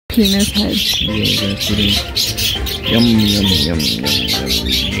penis head. Yeah, that's what it is. Yum, yum, yum, yum, yum,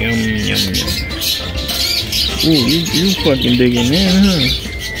 yum, yum, yum. Ooh, you fucking digging in, huh?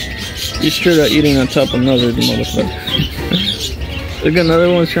 You straight up eating on top of another, the motherfucker. Look,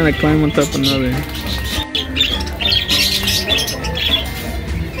 another one's trying to climb on top of another.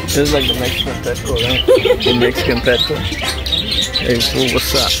 This is like the Mexican Petco, right? The Mexican Petco. Hey, fool,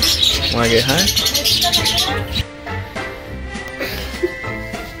 what's up? Wanna get high?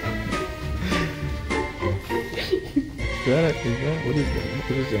 What is that?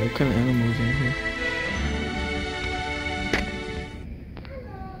 What is that? What kind of animals are in here?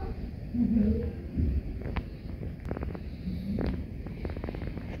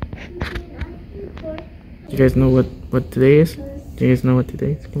 You guys know what today is? Do you guys know what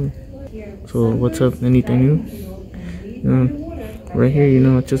today is? Come here. So what's up? Anything new? You know, right here, you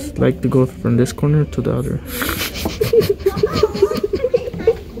know, I just like to go from this corner to the other.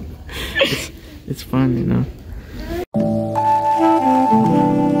 it's fun, you know.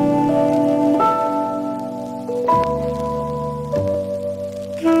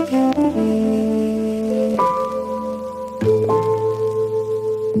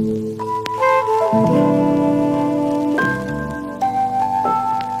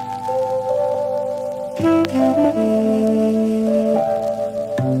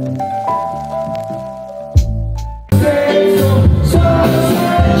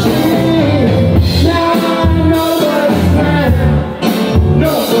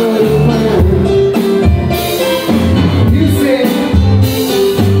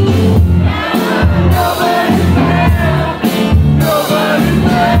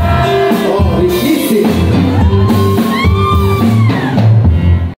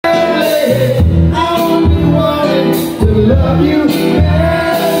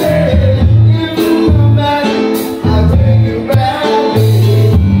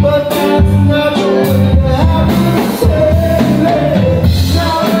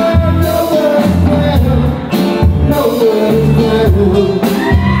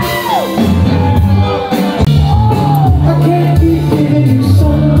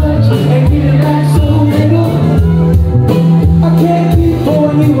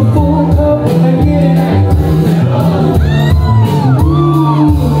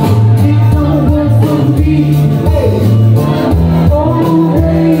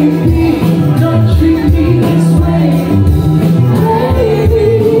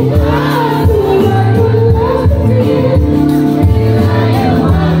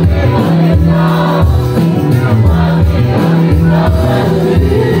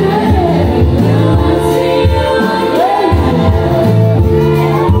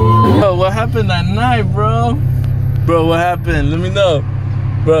 That night, bro. Bro, what happened? Let me know.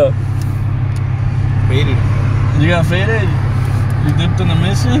 Bro. Faded. You got faded? You dipped on the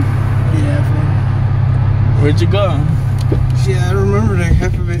mission? Yeah, Where'd you go? yeah, I remember like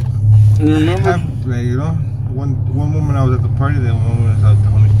half of it. You remember? Half, like, you know, one moment I was at the party, then one moment I was at the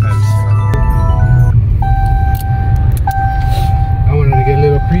homie's party. I wanted to get a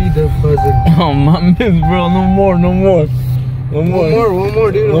little pre-dub buzzing. Oh, my miss, bro. No more, no more. One more,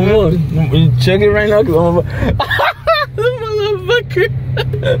 dude. One more. Check it right now, cause I'm about... motherfucker.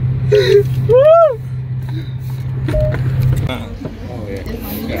 Oh,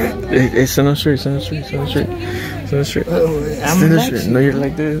 yeah. Hey, send us straight, send us straight, send us straight. Send us straight. Send us straight. No, you're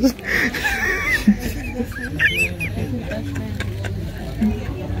like this.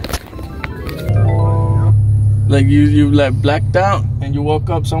 Like you like blacked out and you woke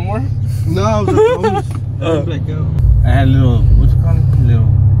up somewhere? No, I was at the homies. I was blacked out. I had a little, what's it called?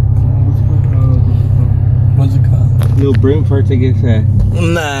 What's it called? Little brain farts, I guess.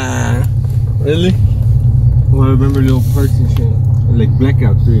 Nah. Really? Well, I remember little parts and shit. Like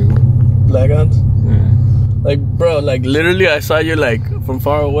blackouts, too. Blackouts? Yeah. Like, bro, like literally I saw you like from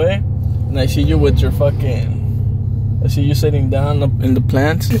far away and I see you with your fucking... I see you sitting down up in the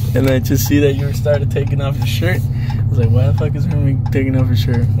plants and I just see that you started taking off your shirt. I was like, why the fuck is Herman taking off your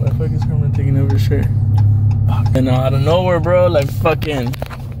shirt? Why the fuck is Herman taking off your shirt? And out of nowhere, bro, like fucking,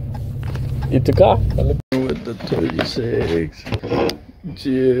 you took off. With the 36,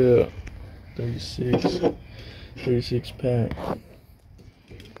 yeah, 36 pack.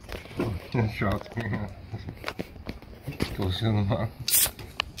 Shots. Go send them out.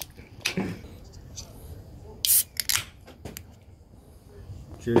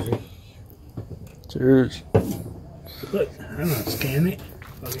 Cheers. Cheers. Look, I'm not scanning it.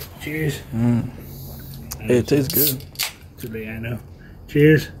 Okay, cheers. Hey, it tastes good. Today I know.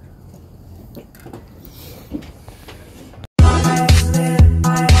 Cheers.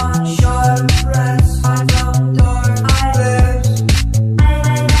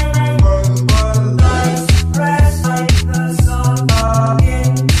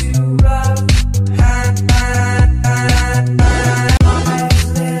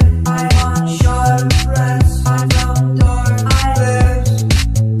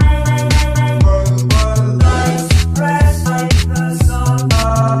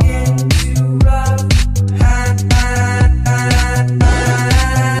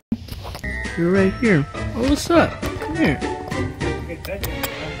 What's up? Come here.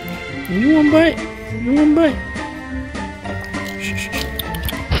 You want bite? You want bite? Shh, shh, shh.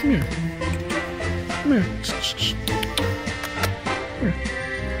 Come here. Come here. Shh, shh. Come here.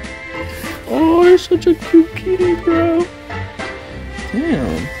 Oh, you're such a cute kitty, bro.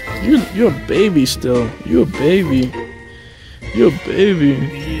 Damn. You're a baby still. You're a baby. You're a baby.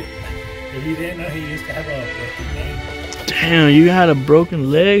 If you didn't know, he used to have a broken leg. Damn, you had a broken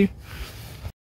leg?